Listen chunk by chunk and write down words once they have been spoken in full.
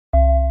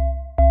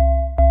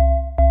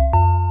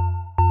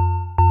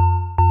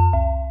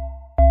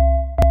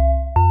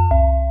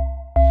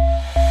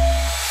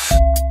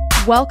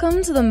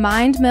Welcome to the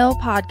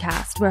MindMill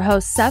Podcast, where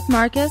host Seth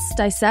Marcus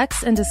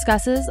dissects and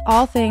discusses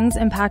all things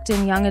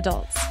impacting young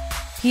adults.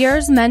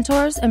 Peers,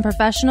 mentors, and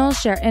professionals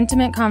share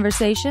intimate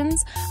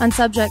conversations on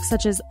subjects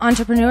such as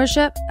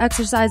entrepreneurship,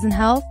 exercise and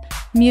health,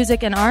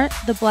 music and art,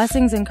 the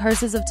blessings and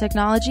curses of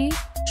technology,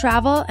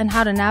 travel, and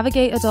how to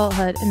navigate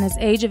adulthood in this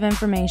age of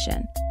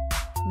information.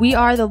 We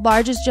are the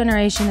largest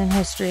generation in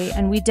history,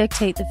 and we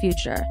dictate the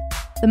future.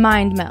 The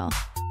MindMill.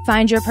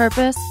 Find your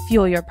purpose,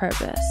 fuel your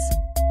purpose.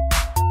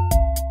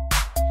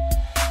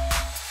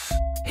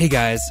 Hey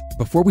guys,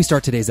 before we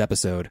start today's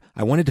episode,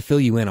 I wanted to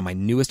fill you in on my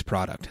newest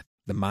product,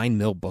 the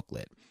MindMill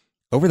booklet.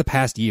 Over the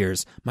past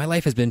years, my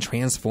life has been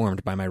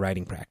transformed by my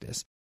writing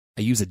practice.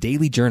 I use a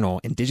daily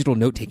journal and digital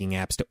note-taking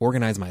apps to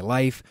organize my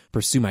life,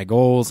 pursue my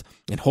goals,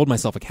 and hold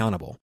myself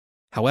accountable.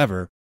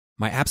 However,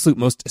 my absolute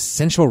most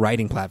essential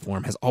writing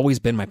platform has always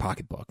been my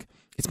pocketbook.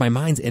 It's my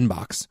mind's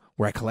inbox,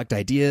 where I collect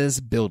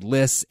ideas, build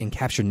lists, and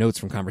capture notes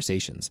from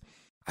conversations.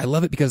 I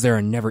love it because there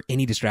are never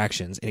any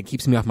distractions, and it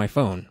keeps me off my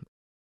phone.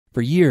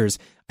 For years,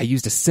 I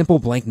used a simple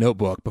blank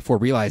notebook before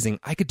realizing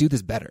I could do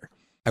this better.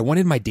 I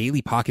wanted my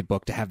daily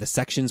pocketbook to have the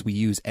sections we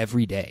use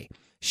every day.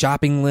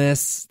 Shopping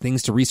lists,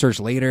 things to research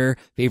later,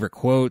 favorite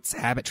quotes,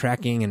 habit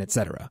tracking, and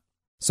etc.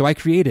 So I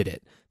created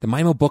it. The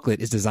MindMill booklet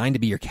is designed to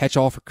be your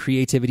catch-all for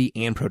creativity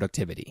and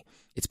productivity.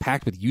 It's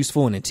packed with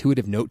useful and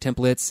intuitive note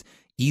templates,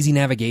 easy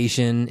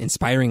navigation,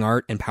 inspiring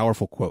art, and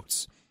powerful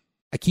quotes.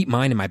 I keep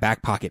mine in my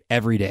back pocket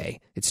every day.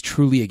 It's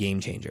truly a game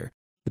changer.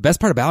 The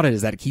best part about it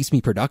is that it keeps me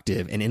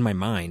productive and in my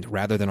mind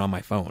rather than on my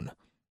phone.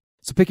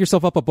 So pick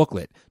yourself up a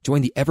booklet,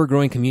 join the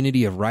ever-growing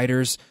community of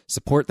writers,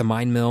 support the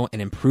MindMill,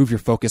 and improve your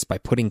focus by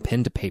putting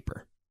pen to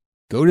paper.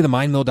 Go to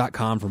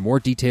themindmill.com for more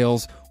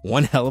details,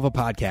 one hell of a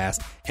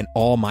podcast, and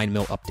all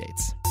MindMill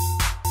updates.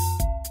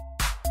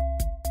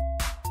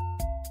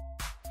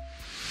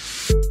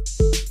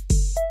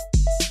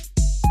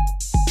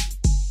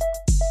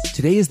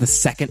 Today is the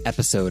second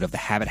episode of the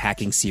habit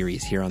hacking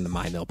series here on the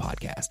MindMill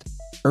Podcast.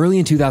 Early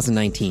in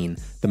 2019,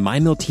 the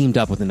MindMill teamed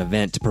up with an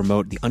event to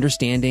promote the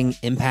understanding,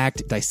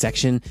 impact,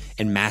 dissection,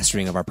 and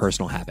mastering of our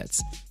personal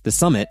habits. The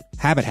summit,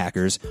 Habit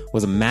Hackers,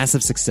 was a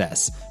massive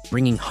success,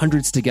 bringing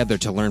hundreds together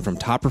to learn from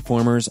top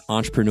performers,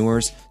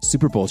 entrepreneurs,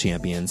 Super Bowl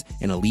champions,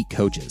 and elite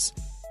coaches.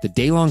 The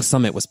day-long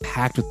summit was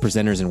packed with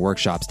presenters and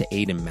workshops to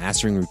aid in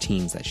mastering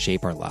routines that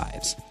shape our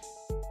lives.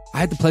 I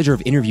had the pleasure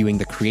of interviewing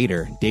the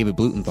creator, David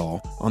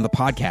Blumenthal, on the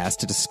podcast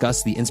to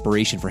discuss the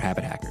inspiration for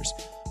Habit Hackers.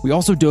 We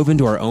also dove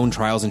into our own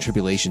trials and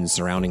tribulations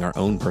surrounding our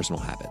own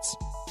personal habits.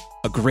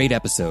 A great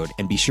episode,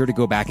 and be sure to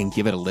go back and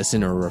give it a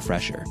listen or a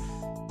refresher.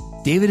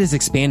 David is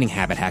expanding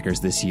Habit Hackers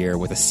this year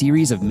with a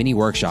series of mini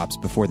workshops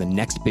before the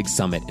next big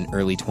summit in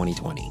early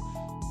 2020.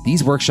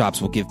 These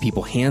workshops will give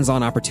people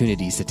hands-on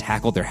opportunities to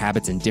tackle their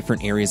habits in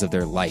different areas of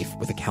their life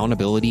with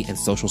accountability and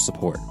social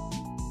support.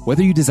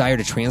 Whether you desire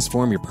to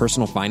transform your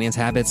personal finance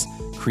habits,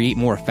 create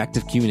more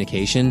effective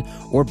communication,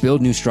 or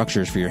build new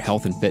structures for your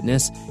health and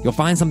fitness, you'll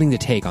find something to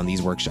take on these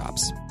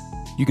workshops.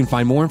 You can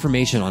find more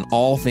information on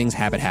all things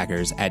Habit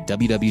Hackers at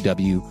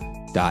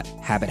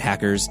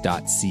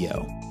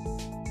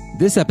www.habithackers.co.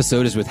 This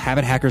episode is with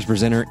Habit Hackers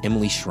presenter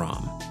Emily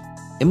Schromm.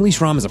 Emily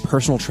Schromm is a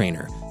personal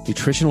trainer,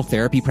 nutritional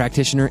therapy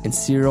practitioner, and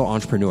serial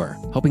entrepreneur,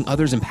 helping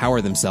others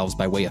empower themselves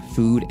by way of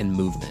food and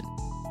movement.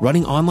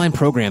 Running online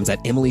programs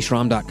at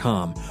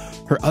emilyschromm.com,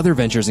 her other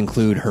ventures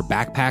include her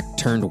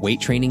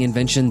backpack-turned-weight training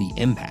invention, the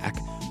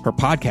Impact, her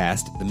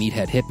podcast, The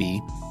Meathead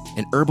Hippie,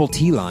 an herbal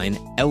tea line,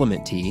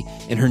 Element Tea,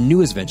 and her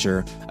newest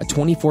venture, a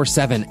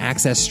 24/7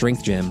 access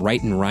strength gym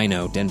right in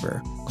Rhino,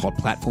 Denver, called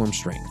Platform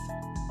Strength.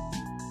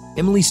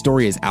 Emily's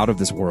story is out of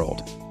this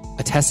world,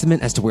 a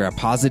testament as to where a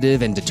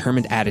positive and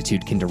determined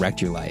attitude can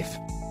direct your life.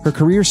 Her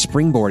career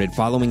springboarded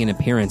following an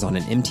appearance on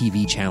an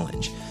MTV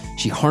challenge.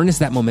 She harnessed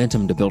that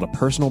momentum to build a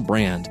personal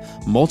brand,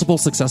 multiple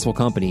successful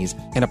companies,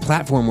 and a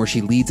platform where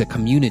she leads a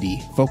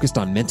community focused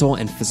on mental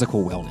and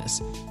physical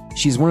wellness.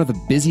 She's one of the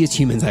busiest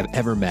humans I've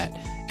ever met,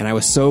 and I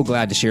was so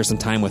glad to share some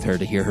time with her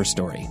to hear her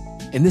story.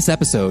 In this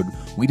episode,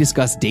 we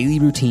discuss daily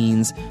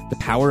routines, the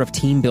power of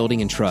team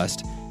building and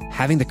trust,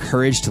 having the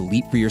courage to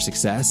leap for your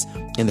success,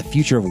 and the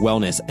future of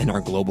wellness in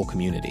our global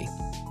community.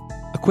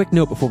 A quick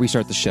note before we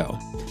start the show.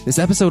 This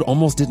episode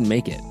almost didn't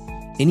make it.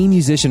 Any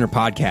musician or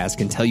podcast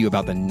can tell you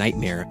about the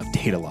nightmare of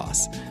data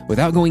loss.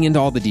 Without going into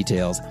all the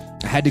details,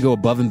 I had to go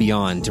above and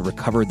beyond to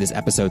recover this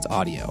episode's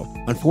audio.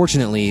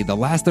 Unfortunately, the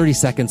last 30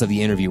 seconds of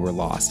the interview were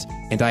lost,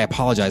 and I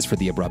apologize for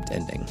the abrupt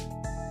ending.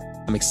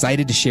 I'm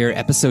excited to share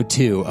episode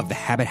 2 of the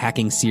Habit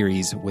Hacking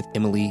series with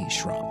Emily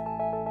Schromm.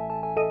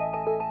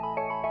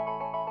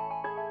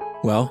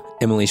 Well,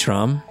 Emily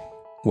Schromm,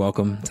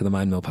 welcome to the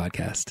MindMill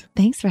Podcast.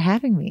 Thanks for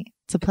having me.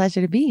 It's a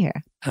pleasure to be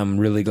here. I'm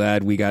really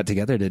glad we got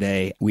together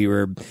today. We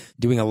were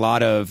doing a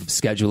lot of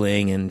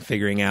scheduling and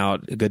figuring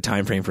out a good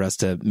time frame for us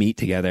to meet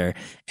together.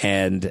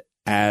 And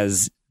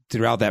as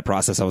throughout that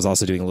process, I was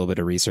also doing a little bit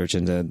of research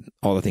into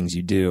all the things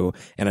you do.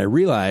 And I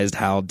realized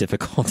how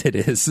difficult it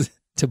is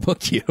to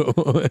book you.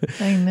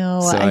 I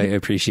know. So I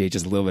appreciate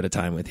just a little bit of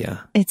time with you.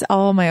 It's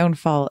all my own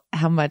fault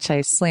how much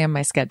I slam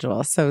my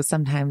schedule. So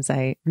sometimes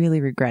I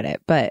really regret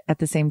it. But at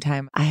the same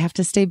time, I have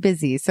to stay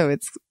busy. So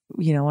it's,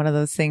 one of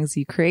those things,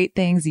 you create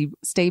things, you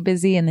stay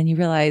busy, and then you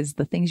realize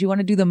the things you want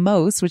to do the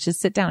most, which is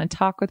sit down and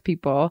talk with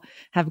people,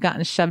 have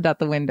gotten shoved out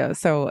the window.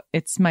 So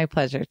it's my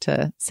pleasure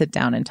to sit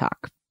down and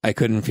talk. I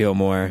couldn't feel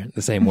more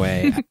the same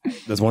way.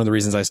 That's one of the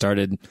reasons I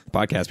started the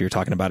podcast. We were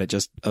talking about it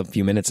just a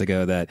few minutes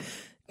ago, that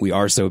we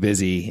are so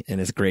busy, and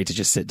it's great to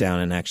just sit down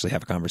and actually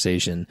have a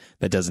conversation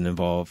that doesn't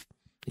involve,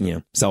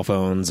 cell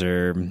phones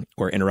or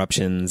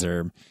interruptions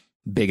or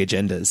big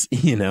agendas.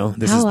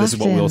 This is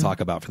what we'll talk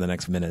about for the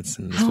next minutes.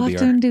 And how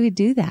often do we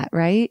do that?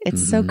 Right?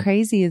 It's so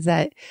crazy is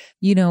that,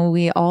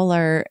 we all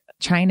are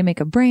trying to make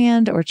a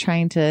brand or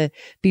trying to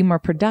be more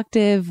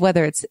productive,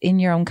 whether it's in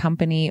your own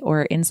company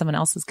or in someone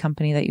else's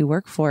company that you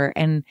work for.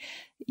 And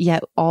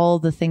yet all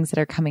the things that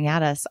are coming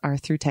at us are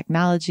through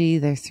technology,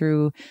 they're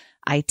through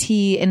IT,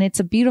 and it's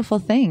a beautiful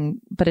thing,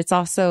 but it's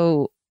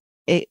also,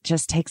 it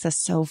just takes us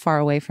so far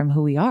away from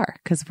who we are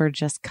because we're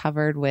just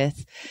covered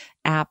with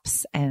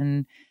apps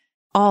and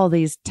all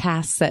these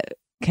tasks that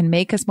can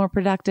make us more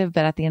productive.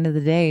 But at the end of the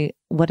day,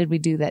 what did we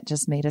do that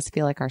just made us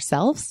feel like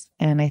ourselves?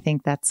 And I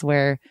think that's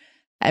where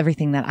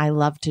everything that I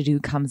love to do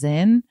comes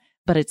in,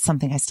 but it's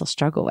something I still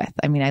struggle with.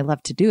 I mean, I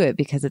love to do it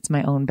because it's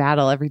my own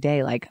battle every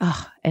day. Like,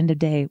 end of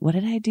day, what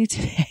did I do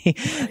today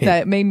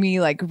that made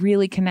me like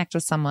really connect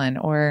with someone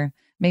or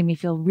made me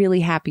feel really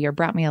happy or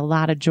brought me a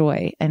lot of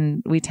joy?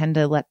 And we tend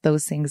to let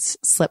those things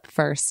slip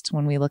first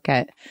when we look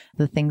at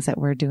the things that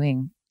we're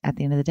doing at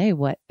the end of the day,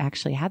 what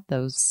actually had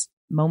those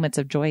moments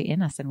of joy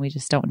in us, and we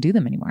just don't do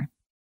them anymore.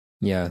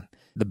 Yeah.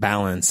 The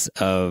balance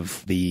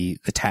of the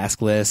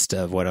task list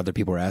of what other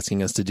people are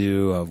asking us to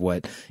do, of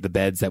what the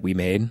beds that we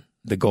made,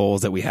 the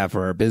goals that we have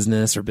for our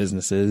business or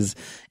businesses,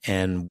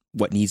 and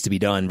what needs to be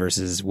done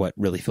versus what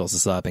really fills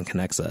us up and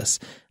connects us.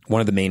 One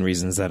of the main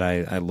reasons that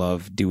I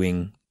love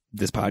doing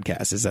this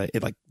podcast is that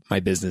my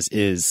business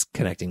is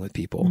connecting with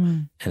people,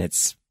 and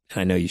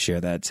I know you share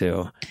that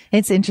too.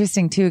 It's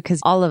interesting too, because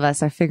all of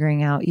us are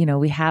figuring out,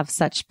 we have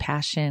such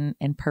passion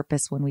and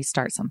purpose when we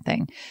start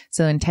something.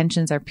 So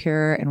intentions are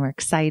pure and we're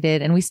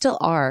excited, and we still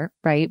are,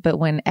 right? But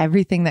when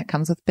everything that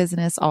comes with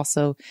business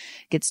also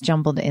gets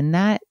jumbled in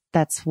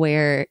that's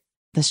where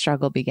the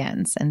struggle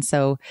begins. And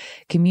so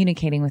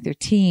communicating with your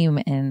team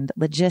and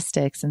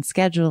logistics and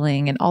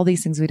scheduling and all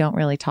these things we don't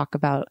really talk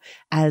about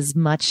as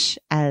much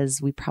as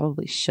we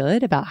probably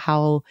should, about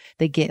how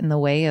they get in the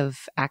way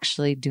of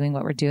actually doing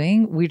what we're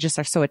doing. We just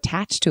are so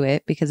attached to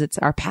it because it's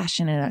our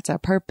passion and it's our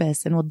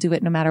purpose, and we'll do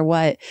it no matter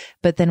what.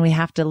 But then we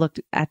have to look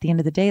at the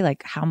end of the day,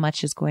 like how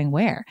much is going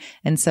where.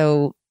 And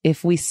so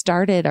if we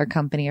started our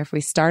company or if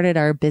we started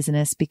our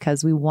business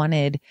because we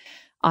wanted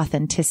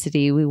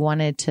authenticity, we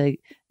wanted to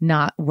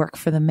not work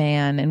for the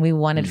man, and we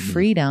wanted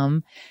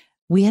freedom,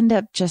 we end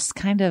up just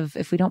kind of,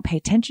 if we don't pay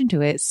attention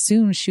to it,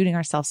 soon shooting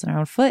ourselves in our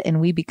own foot, and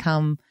we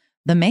become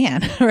the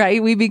man,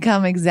 right? We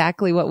become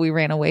exactly what we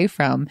ran away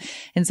from.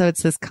 And so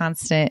it's this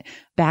constant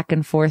back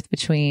and forth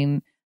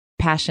between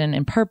passion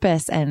and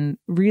purpose and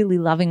really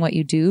loving what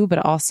you do,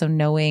 but also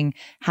knowing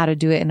how to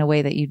do it in a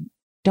way that you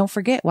don't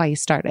forget why you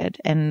started.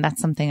 And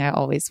that's something I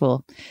always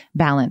will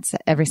balance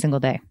every single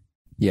day.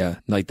 Yeah,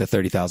 like the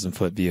 30,000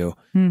 foot view,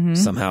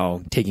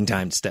 somehow taking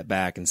time to step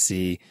back and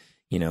see,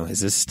 is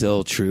this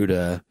still true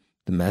to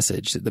the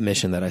message, the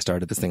mission that I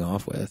started this thing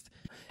off with?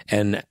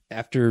 And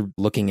after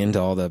looking into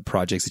all the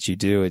projects that you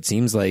do, it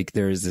seems like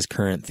there is this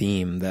current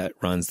theme that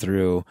runs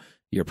through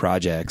your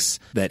projects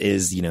that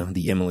is,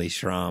 the Emily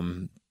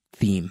Schromm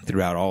theme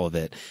throughout all of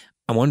it.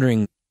 I'm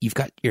wondering, you've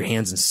got your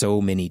hands in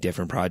so many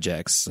different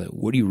projects.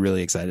 What are you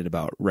really excited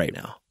about right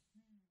now?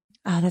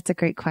 Oh, that's a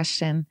great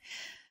question.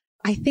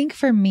 I think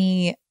for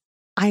me,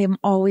 I am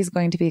always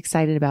going to be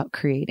excited about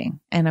creating,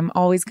 and I'm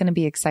always going to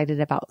be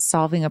excited about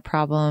solving a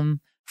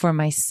problem for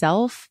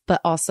myself, but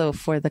also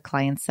for the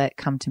clients that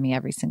come to me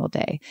every single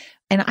day.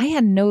 And I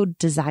had no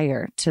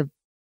desire to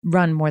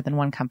run more than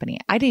one company.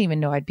 I didn't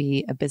even know I'd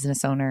be a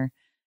business owner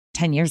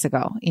 10 years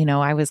ago.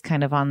 I was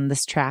kind of on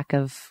this track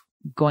of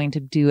going to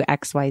do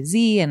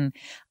XYZ, and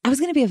I was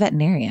going to be a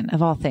veterinarian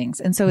of all things.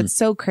 And so it's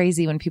so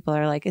crazy when people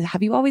are like,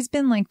 have you always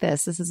been like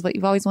this? This is what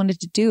you've always wanted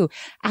to do.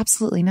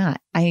 Absolutely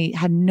not. I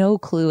had no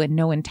clue and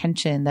no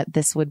intention that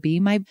this would be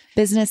my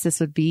business.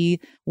 This would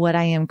be what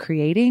I am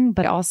creating,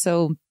 but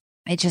also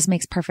it just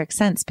makes perfect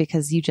sense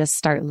because you just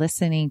start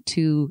listening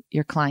to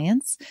your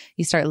clients.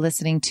 You start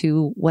listening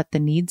to what the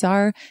needs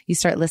are. You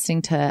start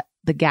listening to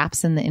the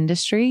gaps in the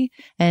industry,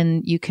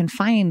 and you can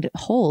find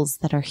holes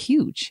that are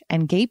huge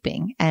and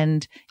gaping,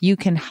 and you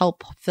can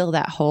help fill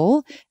that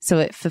hole. So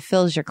it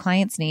fulfills your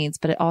client's needs,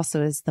 but it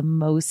also is the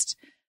most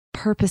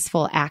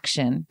purposeful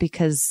action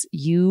because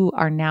you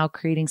are now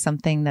creating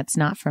something that's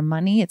not for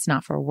money. It's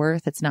not for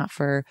worth. It's not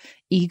for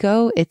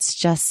ego. It's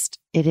just,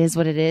 it is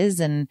what it is.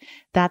 And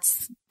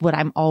that's what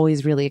I'm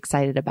always really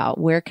excited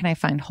about. Where can I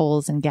find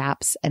holes and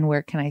gaps, and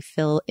where can I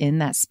fill in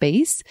that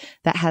space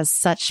that has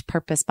such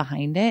purpose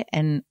behind it?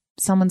 And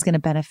someone's going to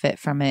benefit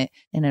from it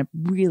in a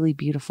really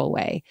beautiful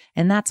way.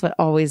 And that's what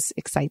always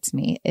excites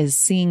me, is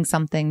seeing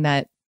something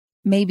that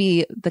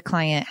maybe the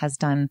client has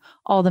done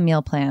all the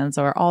meal plans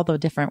or all the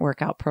different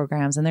workout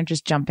programs, and they're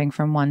just jumping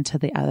from one to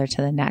the other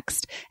to the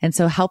next. And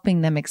so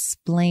helping them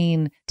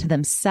explain to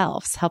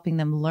themselves, helping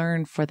them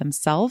learn for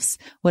themselves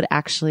would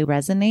actually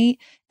resonate.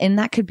 And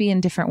that could be in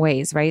different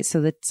ways, right?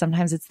 So that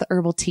sometimes it's the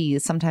herbal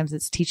teas. Sometimes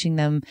it's teaching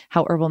them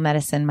how herbal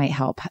medicine might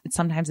help.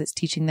 Sometimes it's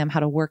teaching them how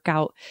to work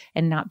out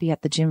and not be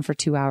at the gym for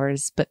 2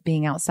 hours, but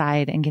being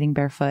outside and getting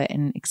barefoot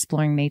and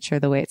exploring nature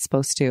the way it's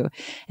supposed to.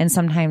 And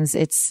sometimes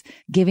it's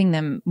giving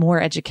them more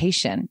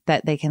education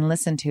that they can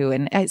listen to.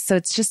 And so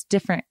it's just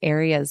different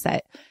areas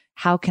that,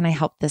 how can I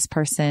help this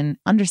person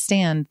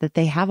understand that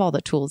they have all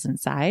the tools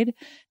inside?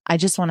 I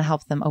just want to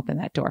help them open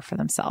that door for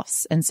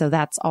themselves. And so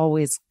that's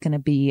always going to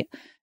be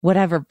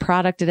whatever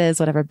product it is,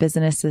 whatever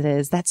business it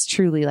is, that's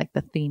truly like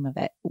the theme of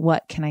it.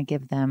 What can I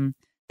give them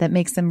that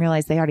makes them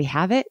realize they already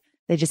have it?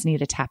 They just need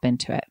to tap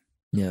into it.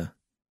 Yeah.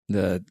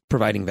 The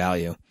providing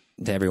value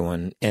to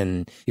everyone.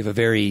 And you have a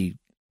very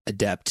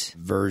adept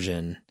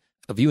version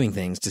of viewing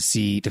things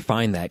to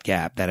find that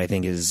gap that I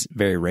think is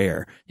very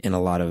rare in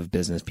a lot of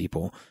business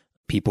people.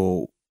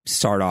 People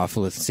start off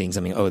with seeing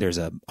something, oh, there's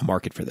a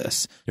market for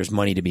this. There's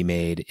money to be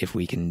made if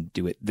we can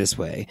do it this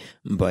way.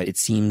 But it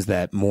seems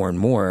that more and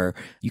more,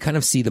 you kind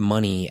of see the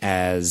money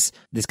as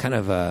this kind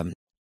of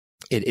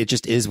it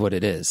just is what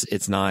it is.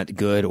 It's not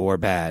good or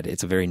bad.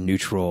 It's a very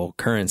neutral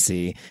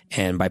currency.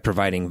 And by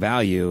providing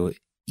value,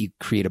 you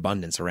create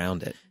abundance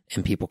around it.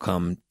 And people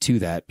come to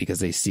that because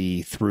they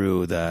see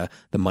through the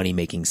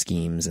money-making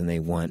schemes, and they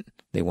want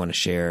to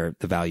share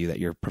the value that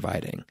you're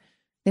providing.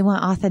 They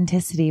want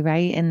authenticity,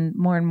 right? And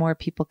more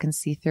people can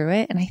see through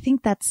it. And I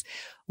think that's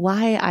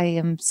why I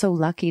am so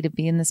lucky to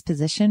be in this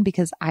position,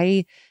 because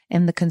I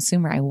am the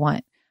consumer I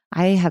want.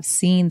 I have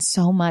seen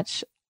so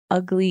much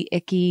ugly,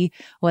 icky,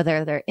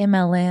 whether they're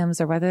MLMs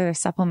or whether they're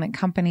supplement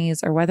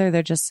companies or whether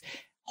they're just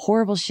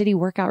horrible, shitty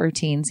workout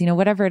routines,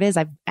 whatever it is,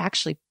 I've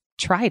actually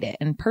tried it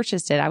and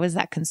purchased it. I was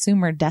that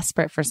consumer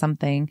desperate for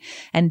something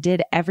and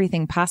did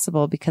everything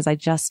possible because I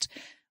just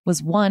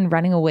was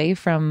running away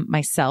from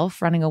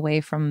myself, running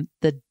away from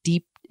the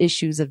deep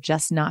issues of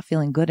just not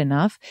feeling good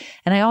enough.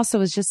 And I also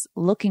was just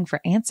looking for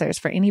answers,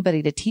 for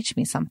anybody to teach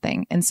me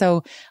something. And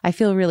so I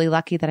feel really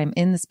lucky that I'm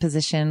in this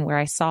position where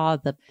I saw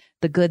the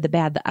good, the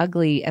bad, the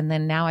ugly. And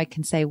then now I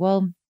can say,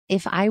 well,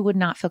 if I would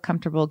not feel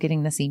comfortable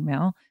getting this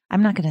email,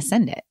 I'm not going to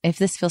send it. If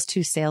this feels too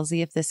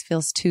salesy, if this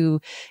feels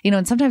too,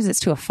 and sometimes it's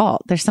to a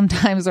fault. There's some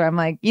times where I'm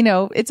like,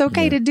 it's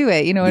okay to do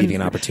it, leaving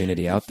an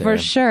opportunity out there. For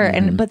sure.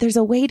 Mm-hmm. But there's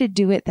a way to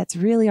do it that's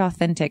really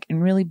authentic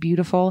and really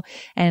beautiful.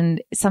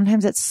 And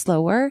sometimes it's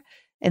slower,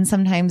 and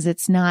sometimes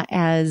it's not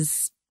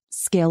as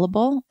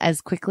scalable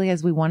as quickly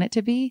as we want it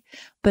to be.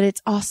 But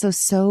it's also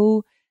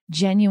so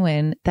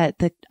genuine that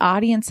the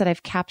audience that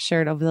I've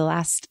captured over the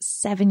last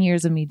 7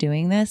 years of me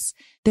doing this,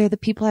 they're the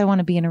people I want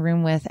to be in a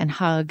room with and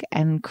hug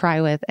and cry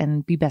with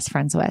and be best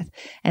friends with.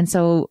 And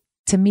so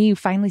to me,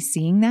 finally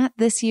seeing that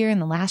this year and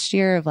the last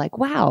year of like,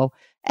 wow,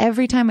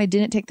 every time I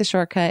didn't take the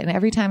shortcut and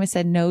every time I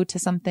said no to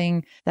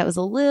something that was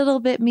a little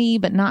bit me,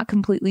 but not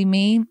completely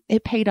me,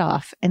 it paid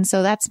off. And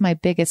so that's my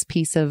biggest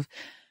piece of,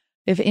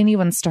 if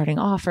anyone's starting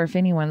off or if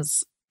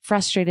anyone's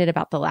frustrated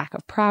about the lack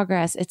of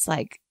progress, it's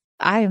like,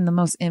 I am the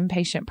most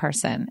impatient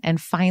person,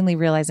 and finally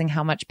realizing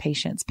how much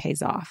patience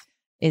pays off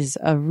is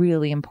a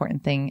really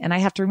important thing. And I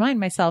have to remind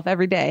myself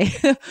every day,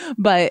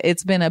 but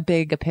it's been a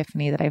big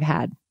epiphany that I've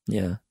had.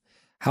 Yeah.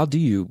 How do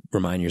you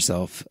remind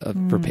yourself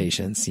for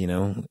patience?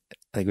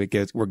 Like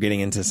we're getting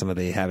into some of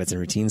the habits and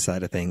routine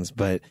side of things,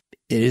 but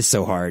it is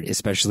so hard,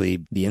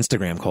 especially the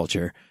Instagram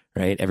culture,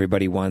 right?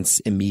 Everybody wants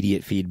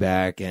immediate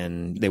feedback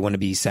and they want to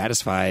be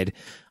satisfied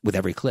with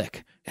every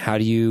click. How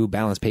do you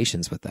balance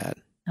patience with that?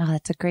 Oh,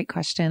 that's a great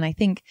question. I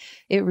think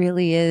it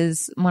really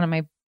is one of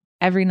my,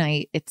 every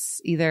night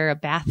it's either a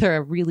bath or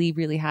a really,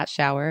 really hot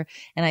shower.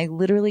 And I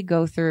literally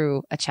go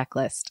through a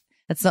checklist.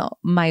 That's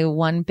my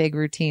one big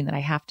routine that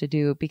I have to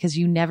do, because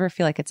you never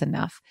feel like it's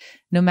enough.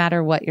 No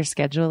matter what your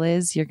schedule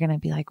is, you're going to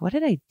be like, what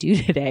did I do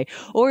today?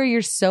 Or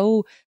you're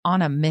so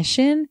on a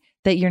mission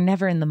that you're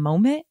never in the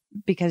moment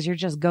because you're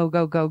just go,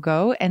 go, go,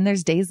 go. And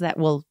there's days that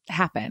will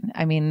happen.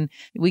 I mean,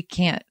 we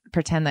can't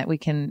pretend that we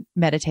can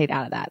meditate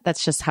out of that.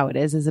 That's just how it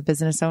is as a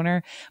business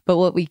owner. But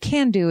what we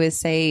can do is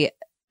say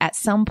at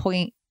some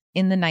point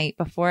in the night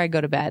before I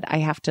go to bed, I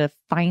have to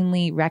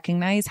finally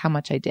recognize how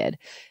much I did.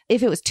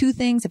 If it was 2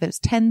 things, if it was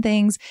 10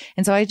 things.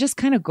 And so I just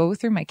kind of go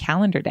through my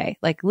calendar day,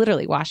 like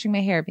literally washing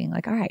my hair, being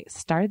like, all right,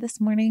 started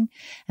this morning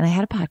and I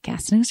had a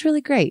podcast and it was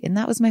really great. And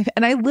that was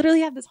and I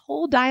literally have this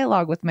whole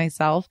dialogue with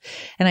myself,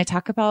 and I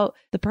talk about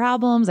the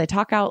problems. I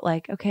talk out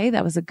like, okay,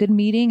 that was a good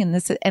meeting.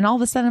 And all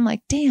of a sudden I'm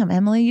like, damn,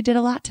 Emily, you did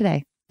a lot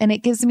today. And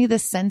it gives me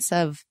this sense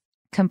of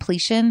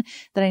completion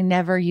that I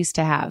never used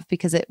to have,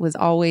 because it was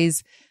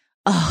always,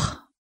 oh,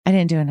 I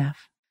didn't do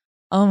enough.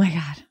 Oh my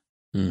God.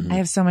 I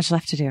have so much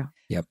left to do.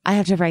 Yep. I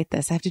have to write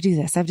this. I have to do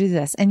this. I have to do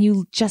this. And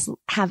you just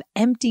have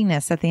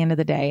emptiness at the end of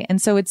the day.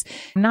 And so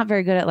I'm not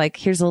very good at like,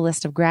 here's a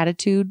list of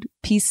gratitude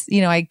piece.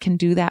 I can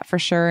do that for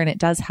sure. And it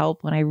does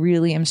help when I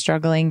really am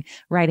struggling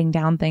writing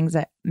down things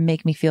that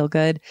make me feel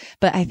good.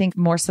 But I think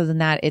more so than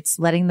that, it's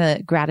letting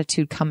the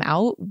gratitude come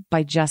out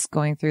by just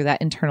going through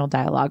that internal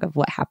dialogue of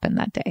what happened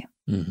that day.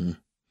 Mm-hmm.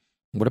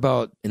 What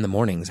about in the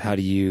mornings? How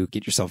do you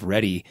get yourself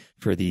ready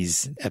for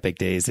these epic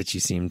days that you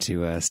seem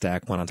to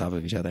stack one on top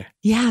of each other?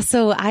 Yeah.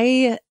 So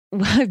I've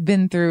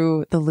been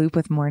through the loop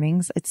with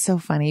mornings. It's so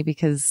funny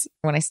because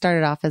when I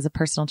started off as a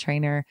personal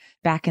trainer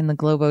back in the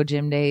Globo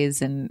gym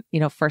days and,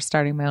 first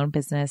starting my own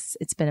business,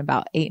 it's been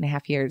about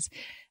 8.5 years.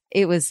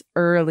 It was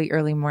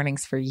early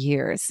mornings for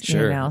years,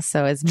 sure.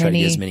 So try to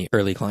get as many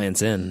early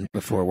clients in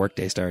before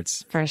workday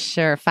starts. For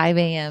sure. 5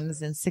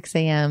 a.m.s and 6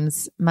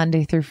 a.m.s,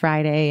 Monday through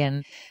Friday.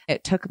 And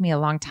it took me a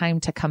long time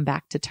to come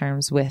back to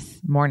terms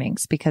with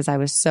mornings because I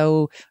was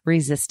so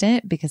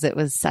resistant because it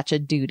was such a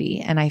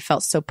duty. And I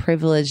felt so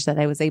privileged that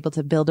I was able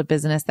to build a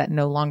business that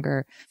no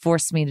longer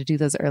forced me to do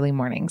those early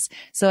mornings.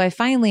 So I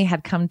finally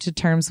had come to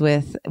terms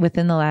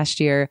within the last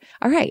year.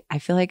 All right. I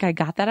feel like I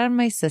got that out of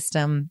my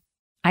system.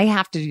 I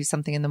have to do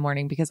something in the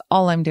morning because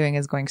all I'm doing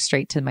is going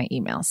straight to my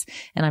emails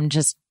and I'm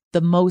just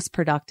the most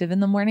productive in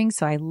the morning.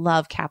 So I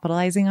love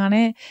capitalizing on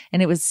it.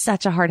 And it was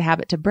such a hard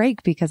habit to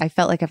break because I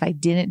felt like if I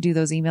didn't do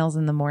those emails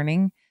in the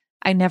morning,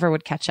 I never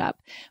would catch up.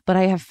 But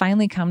I have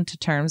finally come to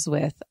terms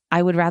with,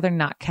 I would rather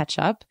not catch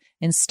up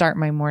and start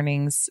my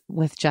mornings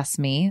with just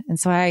me. And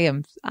so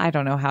I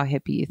don't know how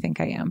hippie you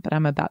think I am, but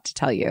I'm about to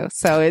tell you.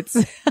 So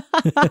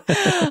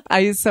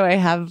I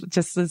have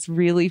just this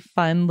really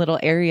fun little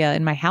area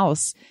in my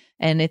house.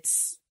 And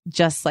it's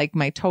just like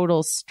my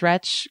total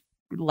stretch,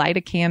 light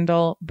a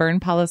candle, burn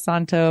Palo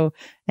Santo,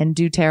 and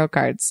do tarot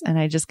cards. And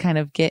I just kind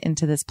of get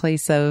into this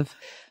place of,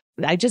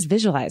 I just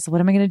visualize, what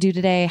am I going to do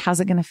today?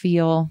 How's it going to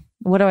feel?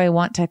 What do I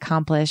want to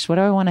accomplish? What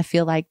do I want to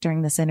feel like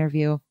during this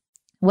interview?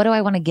 What do I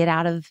want to get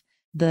out of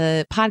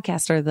the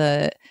podcast or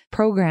the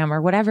program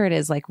or whatever it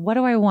is? Like, what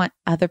do I want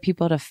other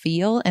people to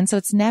feel? And so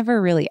it's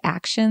never really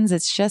actions.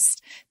 It's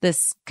just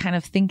this kind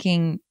of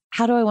thinking,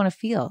 how do I want to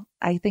feel?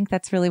 I think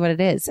that's really what it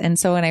is. And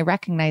so when I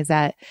recognize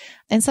that,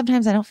 and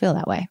sometimes I don't feel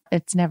that way,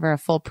 it's never a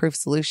foolproof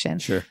solution.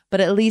 Sure.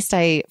 But at least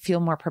I feel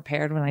more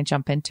prepared when I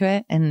jump into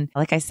it. And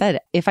like I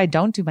said, if I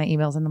don't do my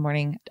emails in the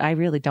morning, I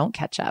really don't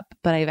catch up,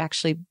 but I've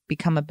actually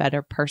become a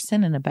better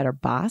person and a better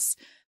boss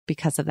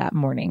because of that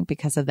morning,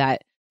 because of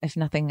that. If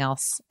nothing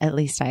else, at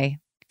least I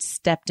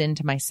stepped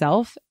into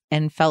myself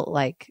and felt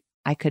like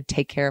I could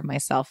take care of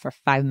myself for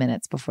 5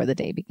 minutes before the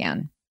day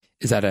began.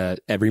 Is that a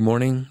every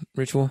morning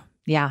ritual?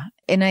 Yeah.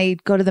 And I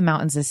go to the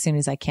mountains as soon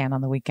as I can on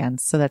the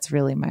weekends. So that's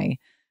really my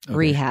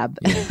rehab.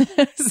 Yeah.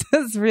 So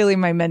it's really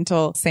my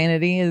mental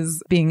sanity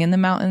is being in the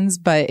mountains.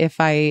 But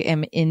if I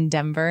am in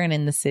Denver and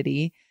in the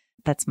city,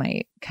 that's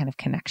my kind of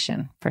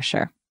connection for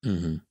sure.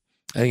 Mm-hmm.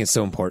 I think it's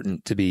so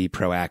important to be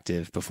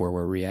proactive before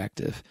we're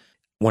reactive.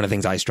 One of the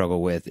things I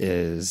struggle with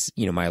is,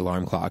 my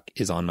alarm clock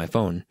is on my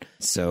phone.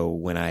 So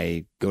when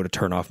I go to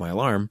turn off my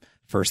alarm,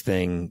 first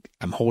thing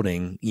I'm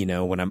holding,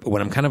 when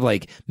I'm kind of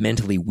like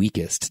mentally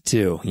weakest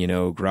too,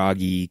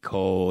 groggy,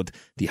 cold,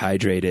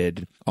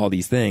 dehydrated, all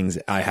these things,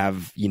 I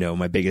have,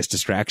 my biggest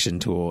distraction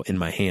tool in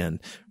my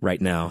hand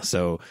right now.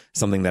 So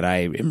something that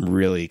I am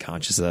really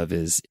conscious of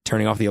is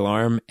turning off the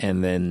alarm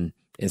and then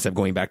instead of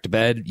going back to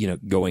bed,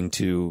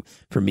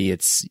 for me,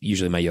 it's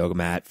usually my yoga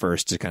mat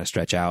first to kind of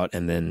stretch out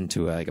and then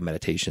to like a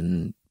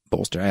meditation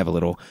bolster. I have a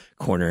little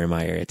corner in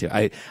my area too.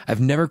 I've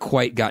never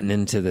quite gotten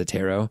into the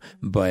tarot,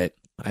 but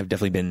I've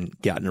definitely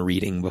gotten a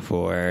reading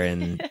before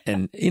and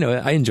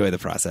I enjoy the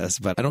process,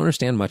 but I don't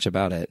understand much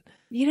about it.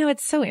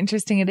 It's so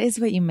interesting. It is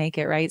what you make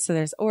it, right? So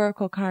there's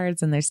oracle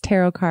cards and there's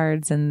tarot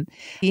cards and,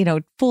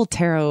 full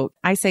tarot.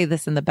 I say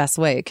this in the best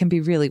way. It can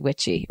be really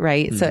witchy,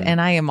 right? Mm-hmm. So, and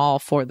I am all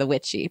for the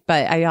witchy,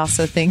 but I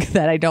also think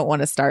that I don't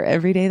want to start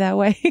every day that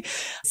way.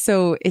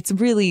 So it's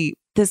really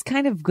this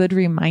kind of good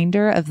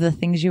reminder of the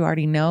things you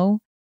already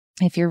know.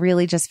 If you're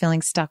really just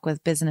feeling stuck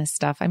with business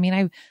stuff,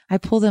 I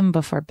pull them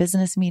before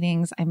business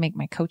meetings. I make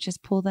my coaches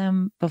pull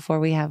them before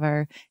we have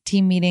our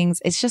team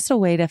meetings. It's just a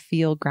way to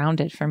feel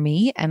grounded for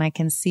me. And I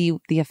can see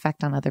the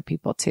effect on other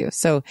people too.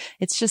 So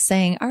it's just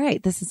saying, all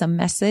right, this is a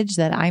message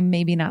that I'm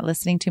maybe not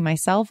listening to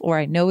myself or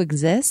I know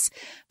exists,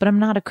 but I'm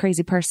not a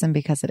crazy person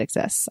because it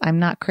exists. I'm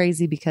not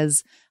crazy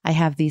because I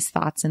have these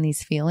thoughts and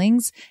these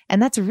feelings.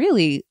 And that's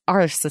really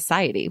our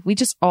society. We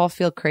just all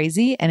feel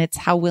crazy and it's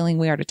how willing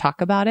we are to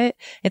talk about it.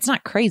 It's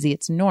not crazy.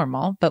 It's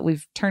normal, but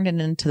we've turned it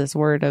into this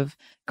word of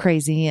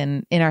crazy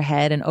and in our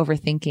head and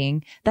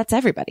overthinking. That's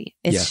everybody.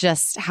 It's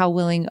just how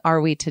willing are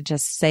we to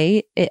just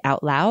say it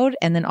out loud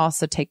and then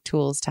also take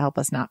tools to help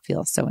us not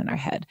feel so in our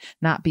head,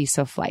 not be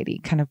so flighty,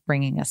 kind of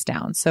bringing us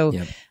down. So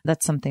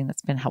that's something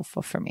that's been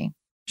helpful for me.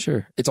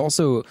 Sure. It's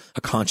also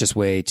a conscious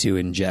way to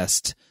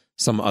ingest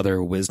some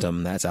other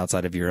wisdom that's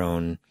outside of your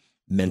own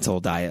mental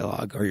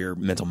dialogue or your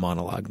mental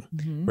monologue,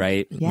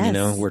 right?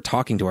 Yes. We're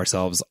talking to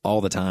ourselves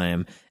all the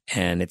time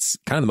and it's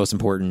kind of the most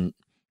important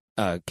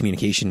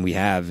communication we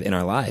have in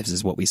our lives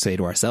is what we say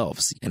to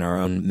ourselves in our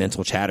own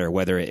mental chatter,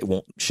 whether it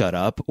won't shut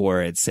up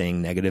or it's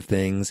saying negative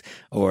things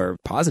or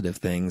positive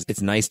things.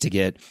 It's nice to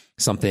get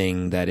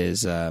something that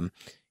is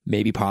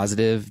maybe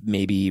positive,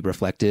 maybe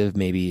reflective,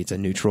 maybe it's a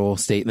neutral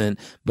statement,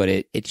 but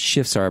it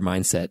shifts our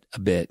mindset a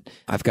bit.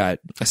 I've got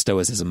a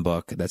Stoicism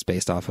book that's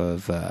based off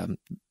of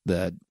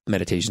the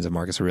Meditations of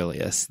Marcus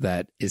Aurelius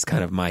that is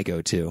kind of my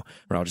go-to,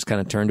 where I'll just kind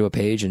of turn to a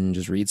page and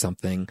just read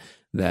something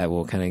that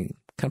will kind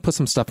of put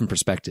some stuff in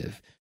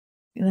perspective.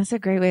 That's a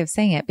great way of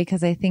saying it,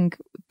 because I think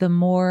the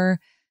more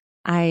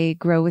I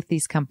grow with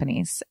these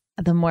companies,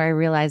 the more I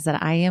realize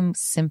that I am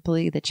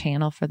simply the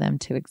channel for them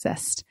to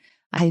exist.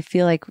 I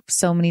feel like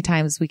so many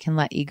times we can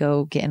let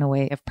ego get in the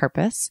way of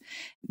purpose.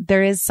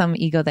 There is some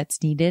ego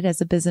that's needed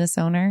as a business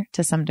owner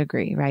to some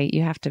degree, right?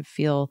 You have to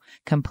feel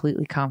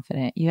completely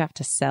confident. You have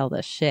to sell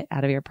the shit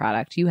out of your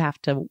product. You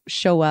have to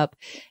show up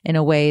in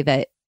a way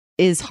that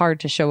is hard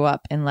to show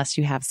up unless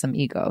you have some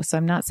ego. So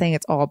I'm not saying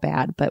it's all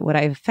bad, but what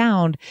I've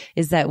found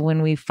is that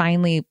when we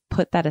finally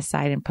put that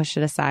aside and push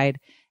it aside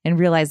and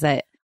realize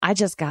that I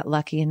just got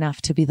lucky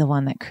enough to be the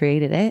one that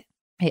created it,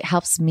 it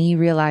helps me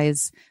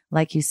realize,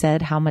 like you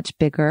said, how much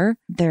bigger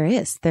there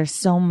is. There's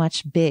so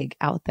much big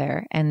out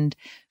there. And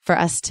for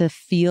us to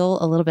feel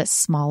a little bit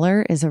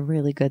smaller is a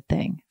really good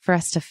thing. For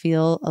us to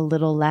feel a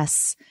little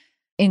less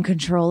in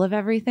control of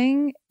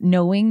everything,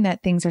 knowing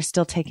that things are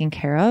still taken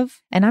care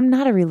of. And I'm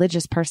not a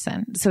religious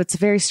person, so it's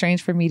very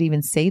strange for me to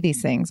even say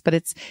these things, but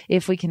it's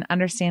if we can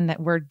understand that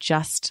we're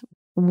just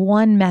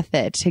one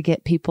method to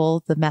get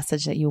people the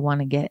message that you want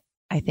to get,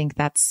 I think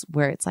that's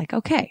where it's like,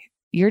 okay,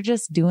 you're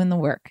just doing the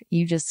work.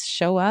 You just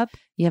show up,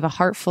 you have a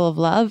heart full of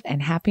love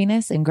and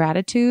happiness and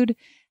gratitude,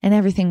 and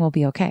everything will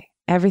be okay.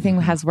 Everything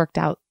has worked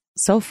out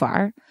so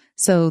far.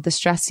 So the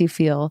stress you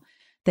feel,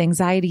 the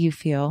anxiety you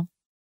feel,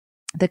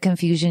 the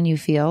confusion you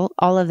feel,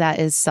 all of that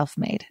is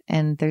self-made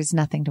and there's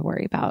nothing to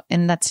worry about.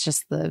 And that's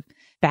just the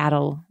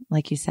battle.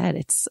 Like you said,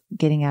 it's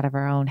getting out of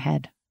our own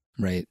head.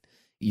 Right.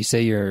 You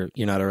say you're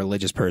not a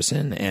religious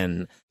person,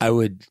 and I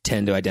would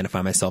tend to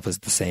identify myself as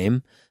the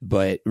same.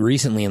 But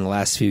recently, in the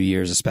last few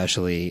years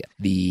especially,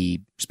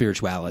 the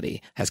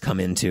spirituality has come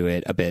into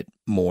it a bit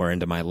more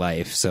into my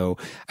life. So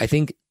I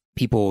think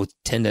people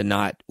tend to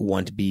not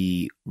want to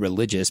be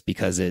religious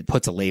because it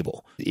puts a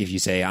label. If you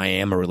say, I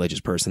am a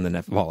religious person, then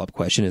the follow-up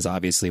question is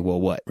obviously,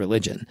 well, what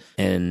religion?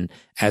 And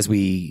as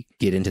we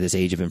get into this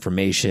age of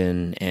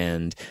information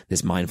and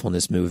this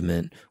mindfulness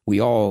movement, we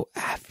all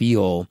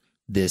feel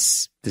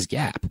this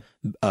gap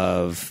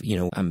of,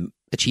 I'm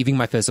achieving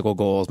my physical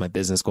goals, my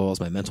business goals,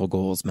 my mental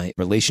goals, my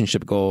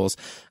relationship goals,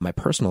 my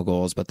personal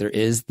goals, but there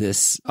is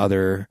this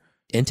other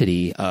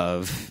entity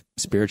of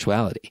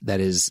spirituality that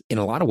is in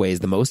a lot of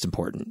ways the most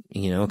important,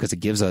 because it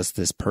gives us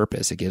this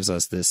purpose. It gives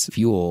us this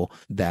fuel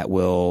that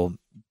will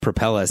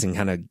propel us and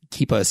kind of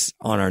keep us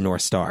on our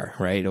North Star,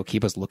 right? It'll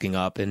keep us looking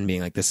up and being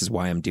like, this is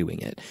why I'm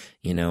doing it.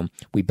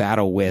 We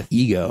battle with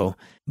ego,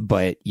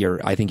 but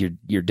I think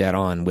you're dead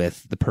on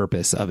with the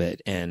purpose of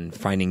it and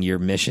finding your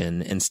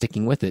mission and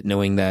sticking with it,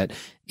 knowing that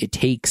it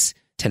takes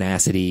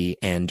tenacity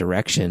and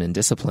direction and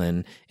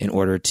discipline in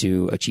order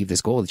to achieve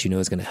this goal that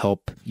is going to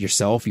help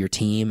yourself, your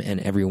team, and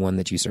everyone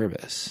that you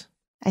service.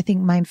 I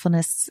think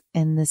mindfulness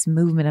and this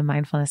movement of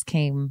mindfulness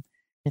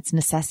it's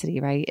necessity,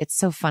 right? It's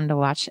so fun to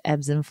watch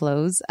ebbs and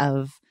flows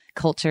of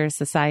culture,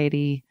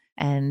 society.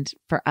 And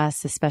for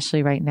us,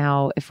 especially right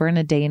now, if we're in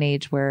a day and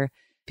age where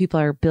people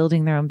are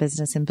building their own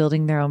business and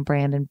building their own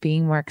brand and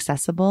being more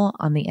accessible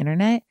on the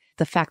internet,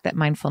 the fact that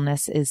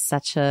mindfulness is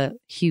such a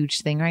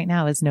huge thing right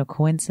now is no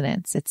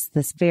coincidence. It's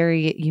this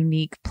very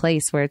unique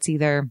place where it's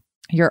either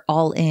you're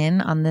all in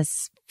on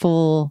this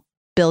full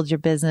build your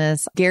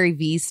business, Gary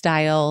Vee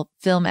style,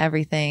 film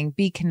everything,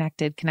 be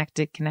connected.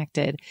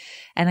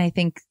 And I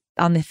think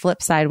on the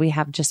flip side, we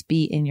have just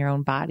be in your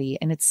own body,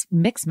 and it's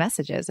mixed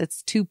messages.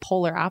 It's two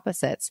polar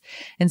opposites.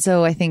 And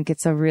so I think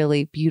it's a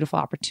really beautiful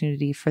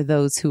opportunity for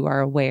those who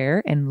are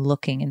aware and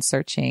looking and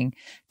searching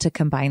to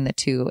combine the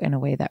two in a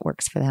way that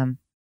works for them.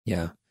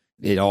 Yeah.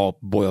 It all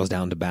boils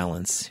down to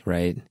balance,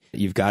 right?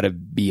 You've got to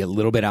be a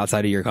little bit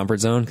outside of your comfort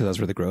zone because that's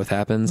where the growth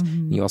happens.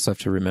 Mm-hmm. You also have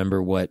to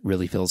remember what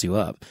really fills you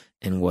up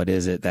and what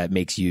is it that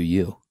makes you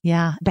you.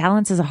 Yeah.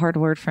 Balance is a hard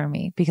word for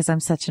me because I'm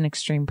such an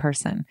extreme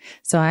person.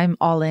 So I'm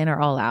all in or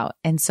all out.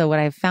 And so what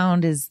I've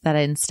found is that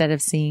instead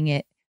of seeing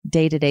it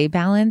day-to-day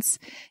balance,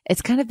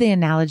 it's kind of the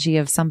analogy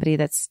of somebody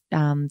that's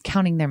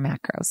counting their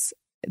macros.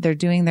 They're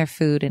doing their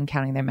food and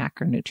counting their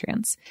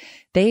macronutrients.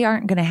 They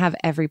aren't going to have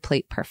every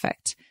plate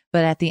perfect.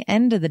 But at the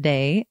end of the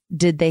day,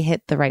 did they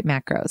hit the right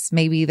macros?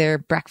 Maybe their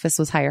breakfast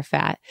was higher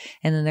fat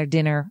and then their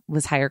dinner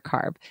was higher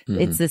carb.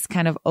 Mm-hmm. It's this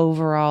kind of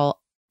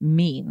overall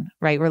mean,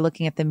 right? We're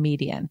looking at the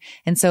median.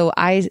 And so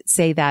I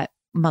say that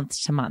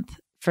month to month.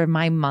 For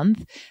my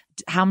month,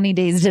 how many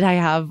days did I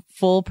have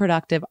full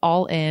productive,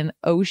 all in,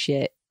 oh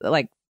shit,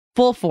 like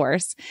full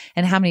force?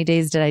 And how many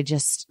days did I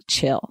just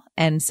chill?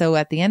 And so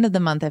at the end of the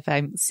month, if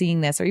I'm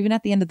seeing this, or even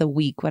at the end of the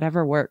week,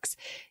 whatever works,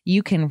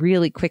 you can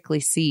really quickly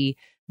see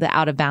the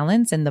out of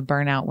balance and the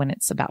burnout when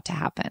it's about to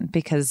happen,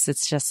 because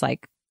it's just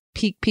like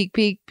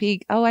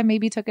peak. Oh, I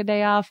maybe took a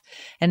day off.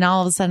 And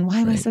all of a sudden, why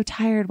am I so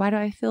tired? Why do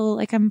I feel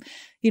like I'm,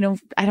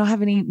 I don't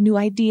have any new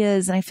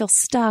ideas and I feel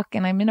stuck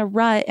and I'm in a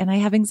rut and I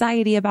have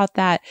anxiety about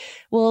that?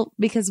 Well,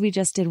 because we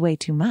just did way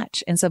too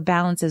much. And so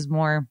balance is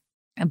more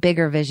a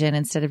bigger vision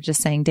instead of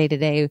just saying day to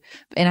day.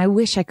 And I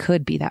wish I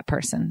could be that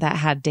person that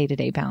had day to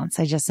day balance.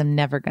 I just am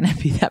never going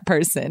to be that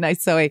person.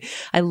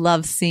 I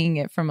love seeing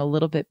it from a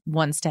little bit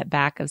one step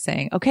back of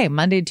saying, okay,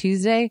 Monday,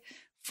 Tuesday,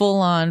 full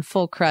on,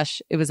 full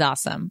crush. It was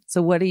awesome.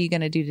 So what are you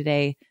going to do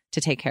today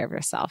to take care of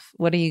yourself?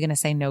 What are you going to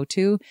say no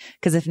to?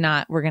 Because if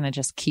not, we're going to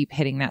just keep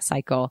hitting that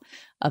cycle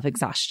of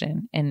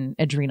exhaustion and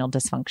adrenal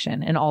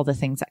dysfunction and all the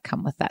things that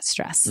come with that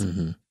stress.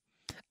 Mm-hmm.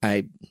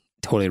 I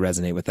totally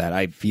resonate with that.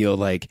 I feel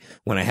like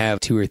when I have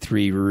 2 or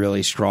 3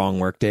 really strong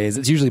work days,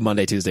 it's usually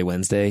Monday, Tuesday,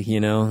 Wednesday,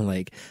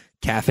 like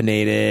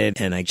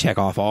caffeinated, and I check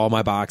off all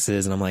my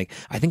boxes and I'm like,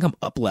 I think I'm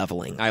up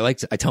leveling. I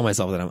tell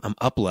myself that I'm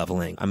up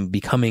leveling. I'm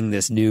becoming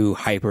this new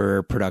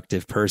hyper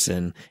productive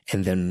person.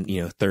 And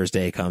then,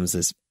 Thursday comes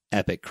this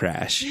epic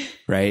crash,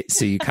 right?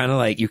 So you kind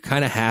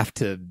of have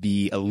to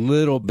be a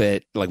little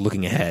bit like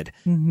looking ahead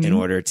in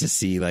order to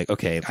see like,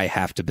 okay, I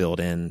have to build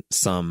in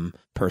some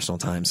personal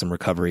time, some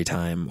recovery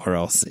time, or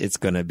else it's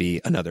going to be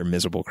another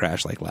miserable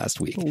crash like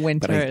last week.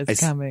 Winter is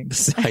coming.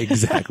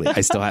 Exactly. I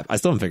still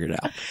haven't figured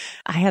it out.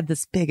 I had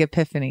this big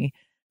epiphany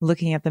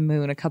looking at the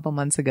moon a couple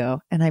months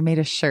ago, and I made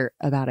a shirt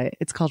about it.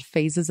 It's called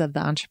Phases of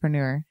the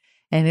Entrepreneur,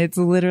 and it's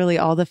literally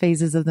all the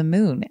phases of the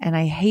moon. And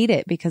I hate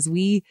it because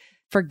we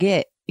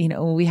forget,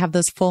 we have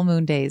those full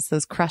moon days,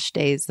 those crush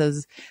days,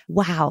 those,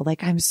 wow,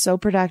 like I'm so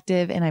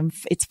productive and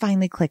it's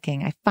finally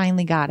clicking. I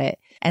finally got it.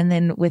 And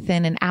then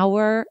within an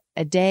hour,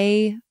 a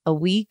day, a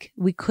week,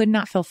 we could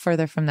not feel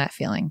further from that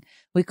feeling.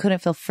 We couldn't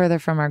feel further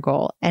from our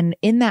goal. And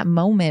in that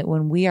moment,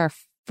 when we are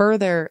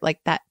further, like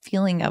that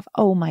feeling of,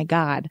 oh my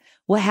God,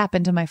 what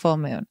happened to my full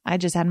moon? I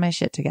just had my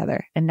shit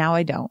together and now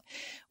I don't.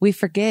 We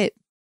forget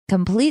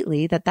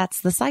completely that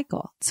that's the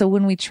cycle. So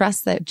when we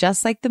trust that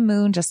just like the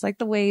moon, just like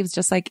the waves,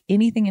 just like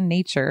anything in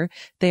nature,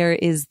 there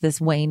is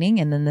this waning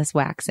and then this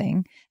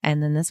waxing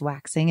and then this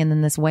waxing and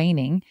then this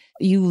waning,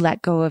 you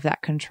let go of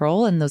that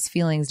control and those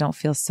feelings don't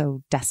feel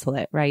so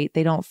desolate, right?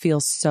 They don't feel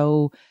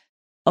so,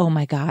 oh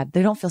my God,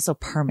 they don't feel so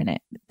permanent.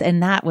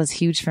 And that was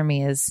huge for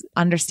me, is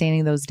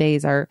understanding those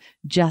days are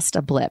just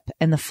a blip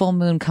and the full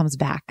moon comes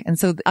back. And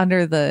so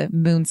under the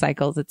moon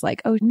cycles, it's like,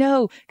 oh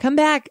no, come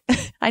back.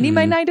 I need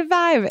my 9 to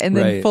 5. And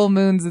then full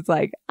moons, it's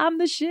like, I'm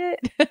the shit,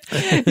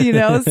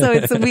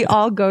 so we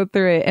all go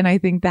through it. And I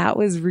think that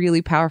was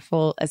really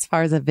powerful as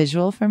far as a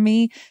visual for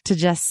me to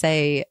just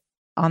say,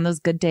 on those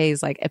good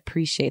days, like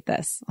appreciate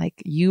this.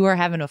 Like you are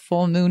having a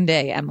full moon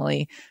day,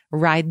 Emily,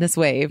 ride this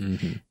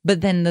wave.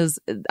 But then those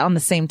on the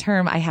same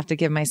term, I have to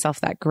give myself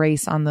that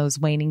grace on those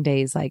waning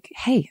days. Like,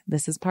 hey,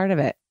 this is part of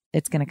it.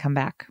 It's going to come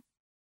back.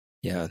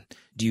 Yeah.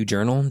 Do you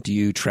journal? Do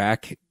you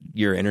track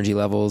your energy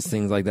levels,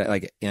 things like that?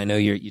 Like I know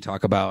you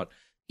talk about,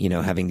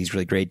 having these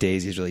really great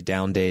days, these really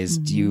down days.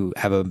 Do you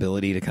have an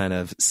ability to kind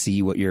of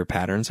see what your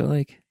patterns are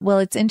like? Well,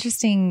 it's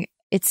interesting.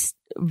 It's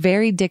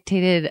very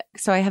dictated.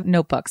 So I have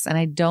notebooks and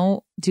I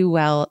don't do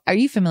well. Are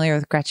you familiar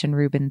with Gretchen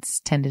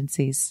Rubin's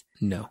tendencies?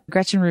 No.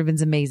 Gretchen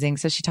Rubin's amazing.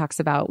 So she talks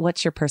about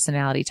what's your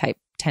personality type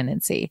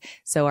tendency.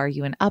 So are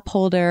you an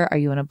upholder? Are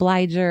you an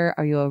obliger?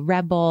 Are you a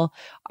rebel?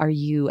 Are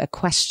you a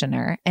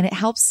questioner? And it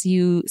helps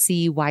you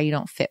see why you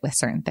don't fit with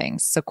certain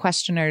things. So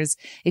questioners,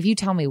 if you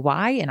tell me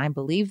why and I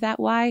believe that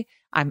why,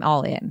 I'm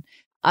all in.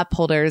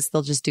 Upholders,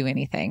 they'll just do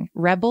anything.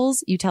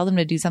 Rebels, you tell them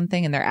to do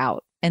something and they're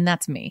out. And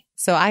that's me.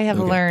 So I have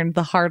learned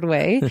the hard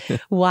way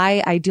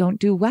why I don't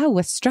do well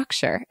with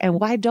structure and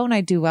why don't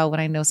I do well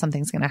when I know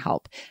something's going to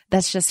help.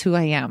 That's just who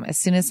I am. As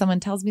soon as someone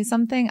tells me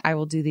something, I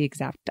will do the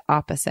exact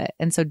opposite.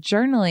 And so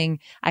journaling,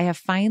 I have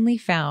finally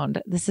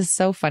found, this is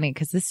so funny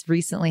because this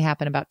recently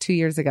happened about 2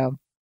 years ago.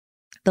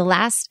 The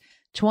last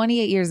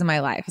 28 years of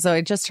my life. So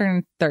I just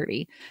turned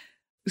 30.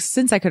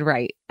 Since I could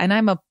write, and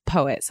I'm a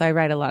poet, so I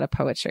write a lot of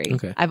poetry.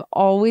 Okay. I've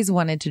always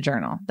wanted to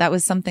journal. That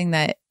was something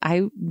that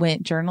I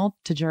went journal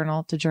to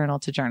journal to journal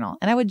to journal.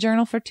 And I would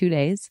journal for 2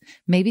 days,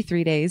 maybe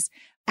 3 days,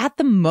 at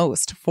the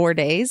most 4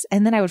 days.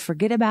 And then I would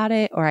forget about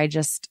it, or I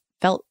just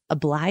felt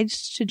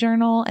obliged to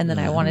journal. And then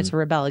I wanted to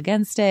rebel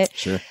against it.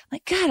 Sure.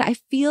 Like, God, I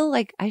feel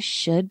like I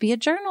should be a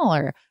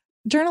journaler.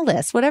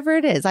 Journalist, whatever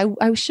it is,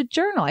 I should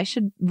journal. I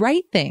should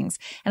write things.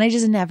 And I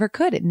just never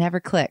could. It never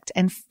clicked.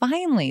 And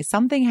finally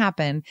something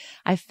happened.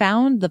 I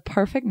found the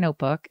perfect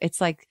notebook.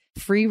 It's like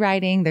free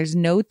writing. There's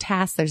no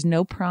tasks. There's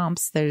no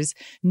prompts. There's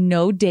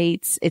no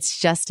dates. It's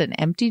just an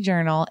empty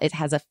journal. It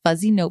has a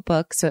fuzzy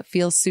notebook. So it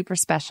feels super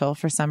special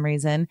for some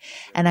reason.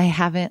 And I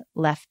haven't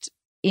left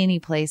any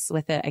place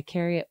with it. I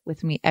carry it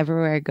with me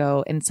everywhere I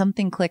go. And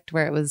something clicked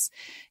where it was,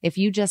 if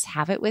you just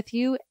have it with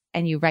you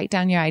and you write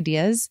down your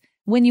ideas,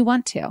 when you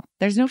want to.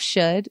 There's no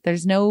should.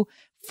 There's no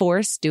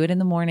force. Do it in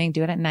the morning.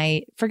 Do it at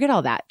night. Forget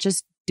all that.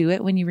 Just do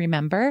it when you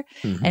remember.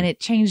 And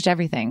it changed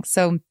everything.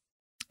 So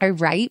I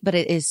write, but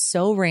it is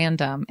so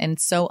random and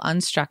so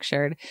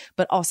unstructured,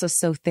 but also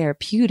so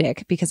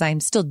therapeutic because I'm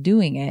still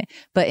doing it,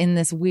 but in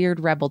this weird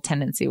rebel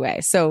tendency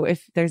way. So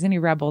if there's any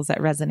rebels that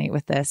resonate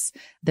with this,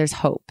 there's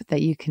hope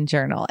that you can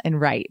journal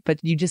and write, but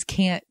you just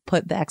can't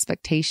put the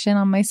expectation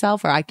on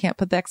myself, or I can't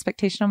put the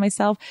expectation on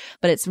myself.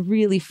 But it's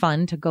really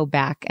fun to go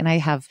back, and I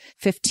have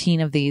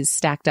 15 of these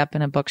stacked up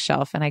in a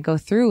bookshelf, and I go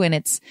through, and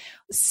it's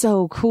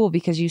so cool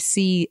because you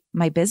see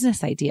my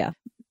business idea.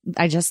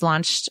 I just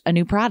launched a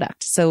new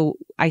product. So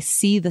I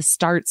see the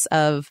starts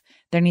of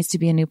there needs to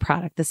be a new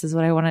product. This is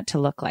what I want it to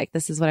look like.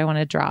 This is what I want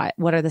to draw it.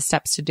 What are the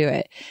steps to do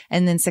it?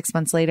 And then 6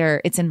 months later,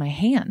 it's in my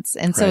hands.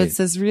 And so it's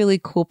this really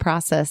cool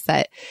process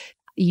that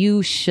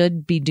you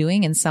should be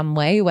doing in some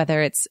way, whether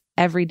it's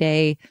every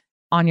day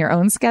on your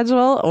own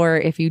schedule, or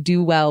if you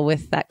do well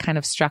with that kind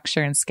of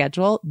structure and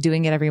schedule,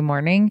 doing it every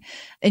morning.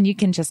 And you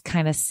can just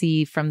kind of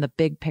see from the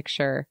big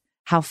picture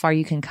how far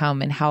you can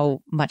come and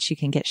how much you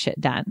can get shit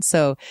done.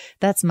 So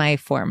that's my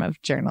form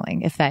of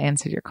journaling, if that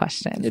answered your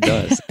question. It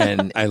does.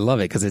 And I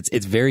love it because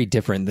it's very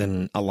different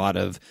than a lot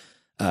of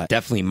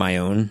definitely my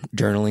own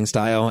journaling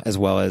style, as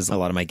well as a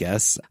lot of my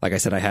guests. Like I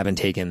said, I haven't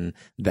taken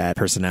that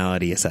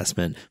personality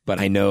assessment, but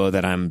I know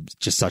that I'm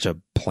just such a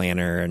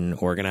planner and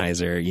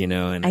organizer, you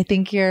know. And I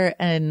think you're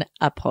an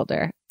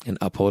upholder. An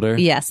upholder?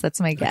 Yes,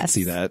 that's my guess. I can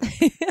see that.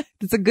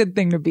 It's a good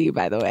thing to be,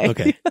 by the way.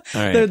 Okay.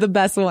 All right. They're the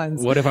best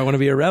ones. What if I want to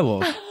be a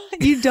rebel?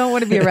 You don't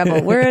want to be a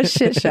rebel. We're a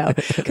shit show.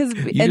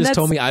 You just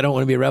told me I don't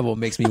want to be a rebel. It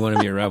makes me want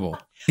to be a rebel.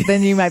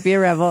 Then you might be a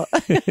rebel.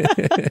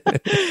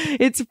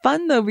 It's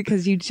fun though,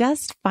 because you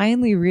just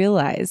finally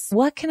realize,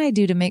 what can I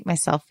do to make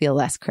myself feel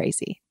less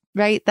crazy?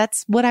 Right?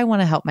 That's what I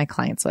want to help my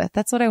clients with.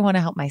 That's what I want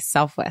to help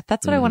myself with.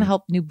 That's what I want to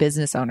help new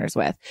business owners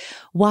with.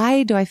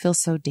 Why do I feel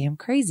so damn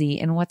crazy,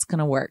 and what's going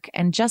to work?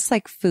 And just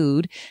like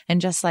food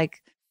and just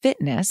like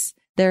fitness,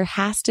 there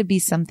has to be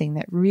something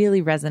that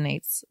really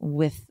resonates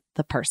with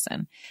the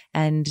person.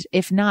 And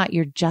if not,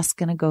 you're just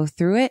going to go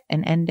through it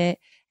and end it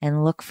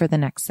and look for the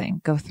next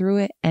thing. Go through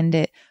it, end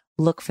it,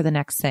 look for the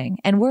next thing.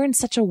 And we're in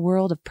such a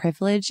world of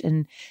privilege,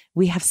 and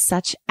we have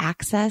such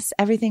access.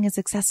 Everything is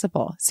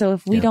accessible. So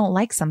if we don't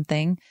like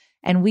something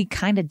and we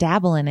kind of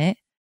dabble in it,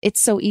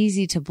 it's so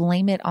easy to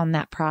blame it on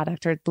that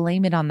product or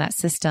blame it on that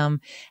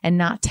system and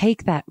not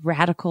take that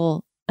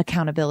radical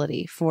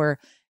accountability for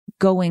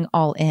going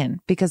all in,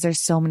 because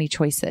there's so many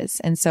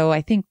choices. And so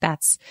I think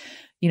that's,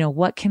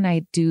 what can I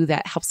do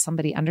that helps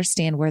somebody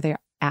understand where they're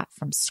at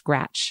from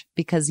scratch?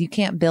 Because you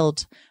can't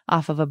build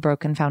off of a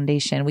broken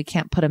foundation. We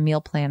can't put a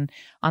meal plan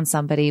on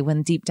somebody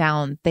when deep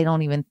down they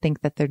don't even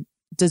think that they're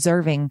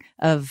deserving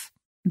of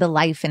the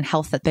life and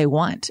health that they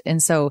want.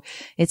 And so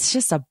it's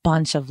just a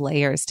bunch of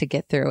layers to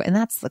get through. And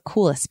that's the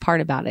coolest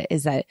part about it,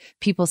 is that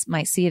people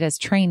might see it as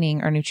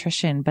training or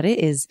nutrition, but it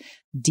is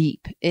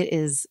deep. It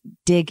is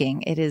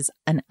digging. It is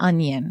an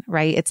onion,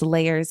 right? It's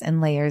layers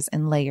and layers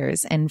and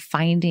layers, and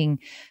finding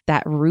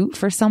that root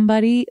for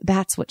somebody,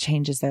 that's what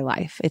changes their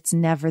life. It's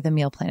never the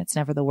meal plan. It's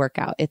never the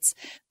workout. It's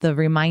the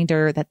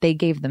reminder that they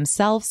gave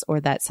themselves,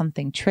 or that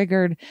something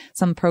triggered,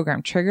 some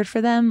program triggered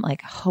for them.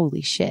 Like,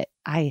 holy shit,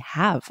 I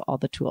have all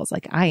the tools.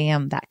 Like, I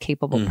am that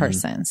capable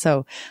person.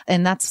 So,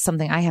 and that's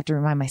something I have to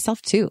remind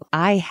myself too.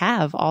 I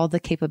have all the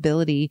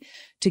capability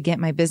to get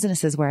my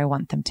businesses where I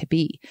want them to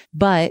be.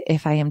 But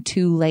if I am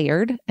too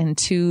layered and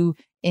too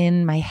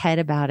in my head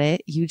about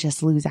it, you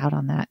just lose out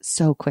on that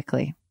so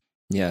quickly.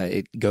 Yeah,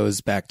 it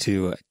goes back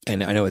to,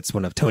 and I know it's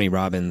one of Tony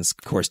Robbins'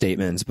 core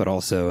statements, but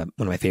also one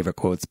of my favorite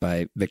quotes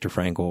by Viktor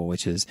Frankl,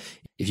 which is,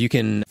 if you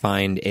can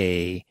find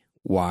a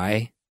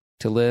why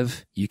to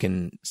live, you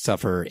can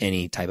suffer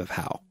any type of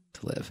how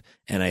to live.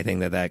 And I think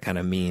that kind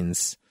of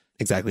means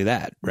exactly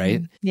that,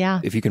 right?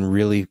 Yeah. If you can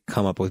really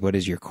come up with what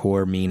is your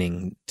core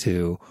meaning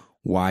to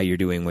why you're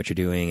doing what you're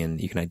doing,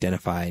 and you can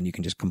identify, and you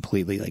can just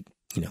completely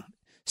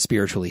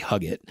spiritually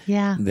hug it.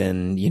 Yeah.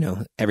 Then,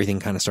 everything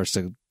kind of starts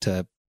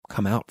to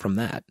come out from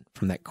that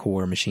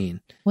core machine.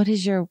 What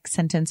is your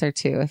sentence or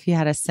two? If you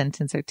had a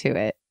sentence or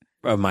two,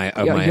 Of my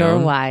your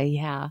own? why.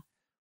 Yeah.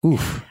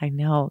 Oof. I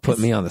know. Put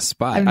me on the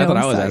spot. I thought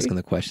I was asking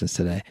the questions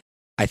today.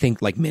 I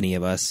think, like many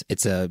of us,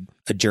 it's a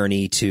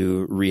journey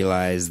to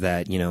realize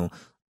that,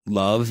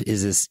 love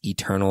is this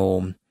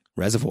eternal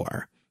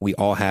reservoir. We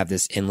all have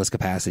this endless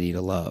capacity to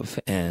love.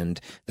 And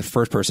the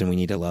first person we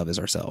need to love is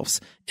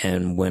ourselves.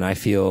 And when I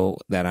feel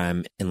that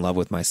I'm in love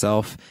with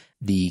myself,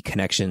 the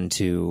connection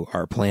to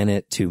our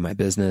planet, to my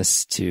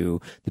business, to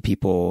the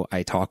people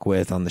I talk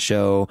with on the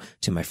show,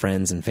 to my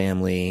friends and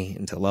family,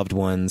 and to loved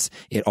ones,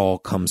 it all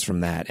comes from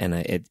that.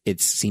 And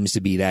it seems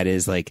to be that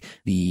is like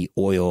the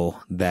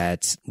oil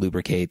that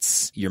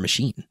lubricates your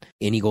machine.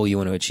 Any goal you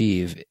want to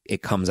achieve,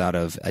 it comes out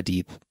of a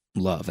deep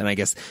love. And I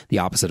guess the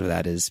opposite of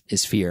that is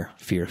fear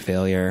of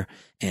failure,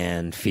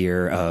 and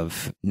fear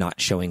of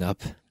not showing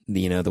up,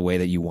 the way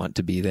that you want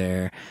to be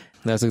there.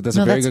 That's a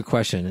very good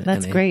question.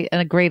 That's great.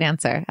 And a great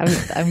answer.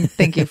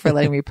 Thank you for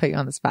letting me put you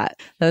on the spot.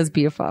 That was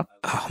beautiful.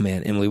 Oh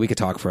man, Emily, we could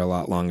talk for a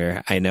lot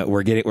longer. I know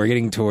we're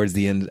getting towards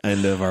the end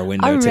of our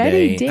window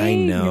already,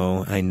 today.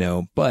 Dang. I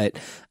know. But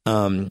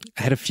I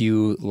had a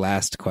few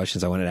last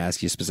questions I wanted to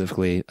ask you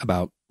specifically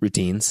about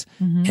routines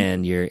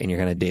and your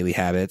kind of daily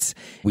habits.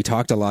 We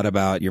talked a lot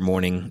about your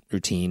morning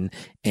routine,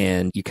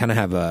 and you kind of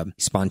have a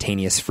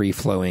spontaneous,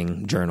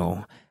 free-flowing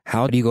journal.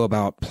 How do you go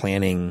about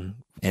planning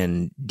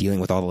and dealing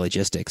with all the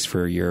logistics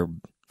for your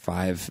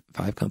five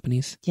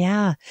companies?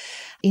 Yeah.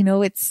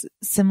 It's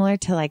similar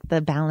to like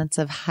the balance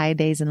of high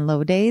days and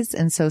low days.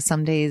 And so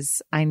some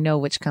days I know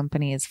which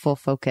company is full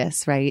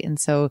focus, right? And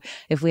so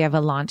if we have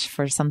a launch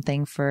for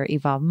something for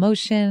Evolve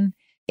Motion,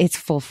 it's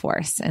full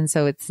force. And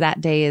so that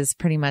day is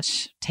pretty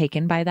much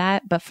taken by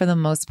that. But for the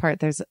most part,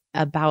 there's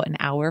about an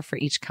hour for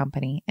each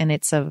company. And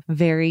it's a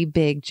very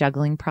big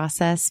juggling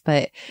process.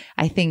 But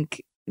I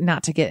think,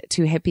 not to get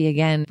too hippie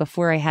again,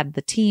 before I had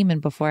the team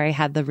and before I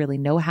had the really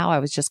know-how, I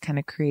was just kind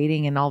of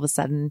creating. And all of a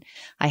sudden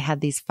I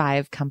had these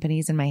 5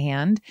 companies in my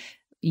hand,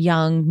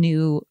 young,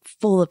 new,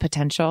 full of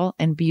potential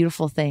and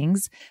beautiful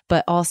things,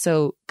 but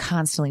also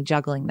constantly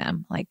juggling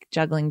them, like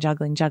juggling. I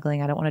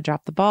don't want to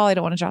drop the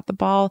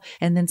ball.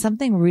 And then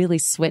something really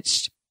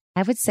switched,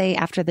 I would say,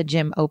 after the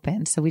gym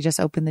opened. So we just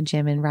opened the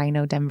gym in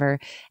Rhino, Denver.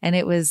 And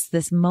it was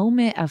this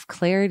moment of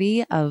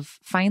clarity of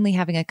finally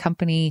having a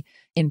company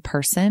in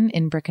person,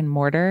 in brick and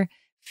mortar,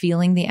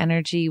 feeling the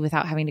energy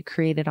without having to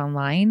create it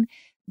online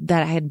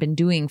that I had been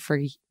doing for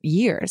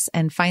years,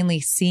 and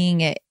finally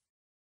seeing it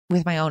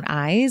with my own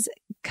eyes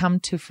come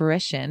to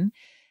fruition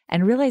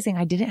and realizing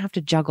I didn't have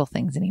to juggle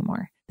things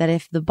anymore. That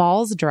if the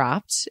balls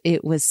dropped,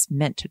 it was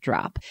meant to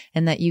drop,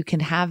 and that you can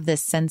have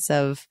this sense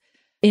of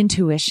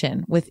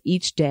intuition with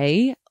each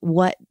day,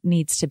 what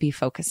needs to be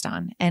focused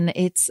on. And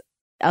it's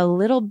a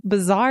little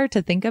bizarre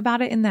to think about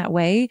it in that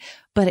way,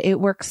 but it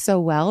works so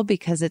well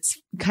because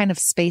it's kind of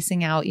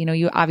spacing out.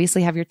 You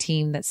obviously have your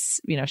team that's,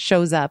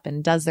 shows up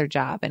and does their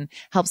job and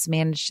helps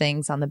manage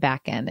things on the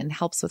back end and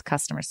helps with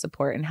customer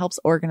support and helps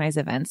organize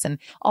events and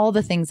all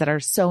the things that are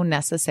so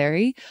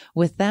necessary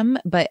with them.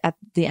 But at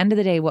the end of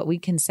the day, what we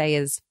can say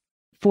is,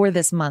 for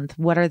this month,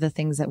 what are the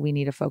things that we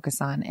need to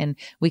focus on? And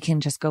we can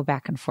just go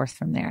back and forth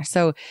from there.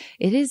 So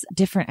it is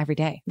different every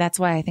day. That's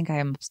why I think I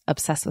am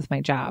obsessed with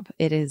my job.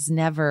 It is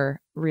never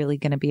really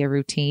going to be a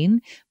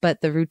routine,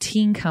 but the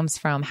routine comes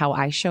from how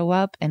I show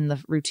up and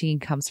the routine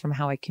comes from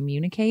how I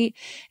communicate.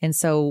 And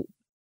so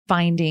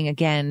finding,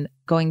 again,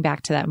 going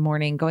back to that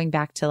morning, going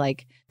back to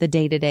like the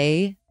day to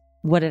day,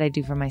 what did I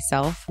do for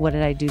myself? What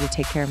did I do to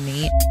take care of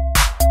me?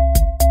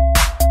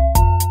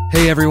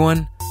 Hey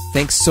everyone.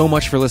 Thanks so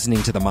much for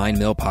listening to the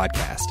MindMill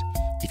Podcast.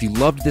 If you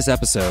loved this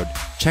episode,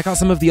 check out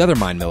some of the other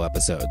MindMill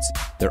episodes.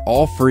 They're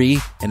all free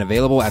and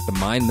available at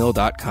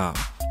themindmill.com,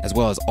 as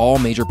well as all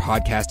major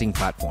podcasting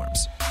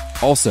platforms.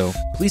 Also,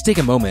 please take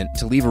a moment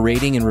to leave a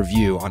rating and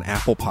review on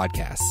Apple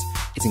Podcasts.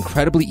 It's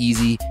incredibly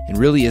easy and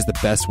really is the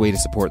best way to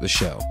support the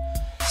show.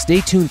 Stay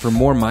tuned for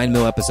more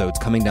MindMill episodes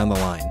coming down the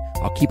line.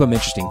 I'll keep them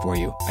interesting for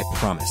you, I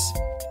promise.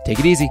 Take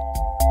it easy.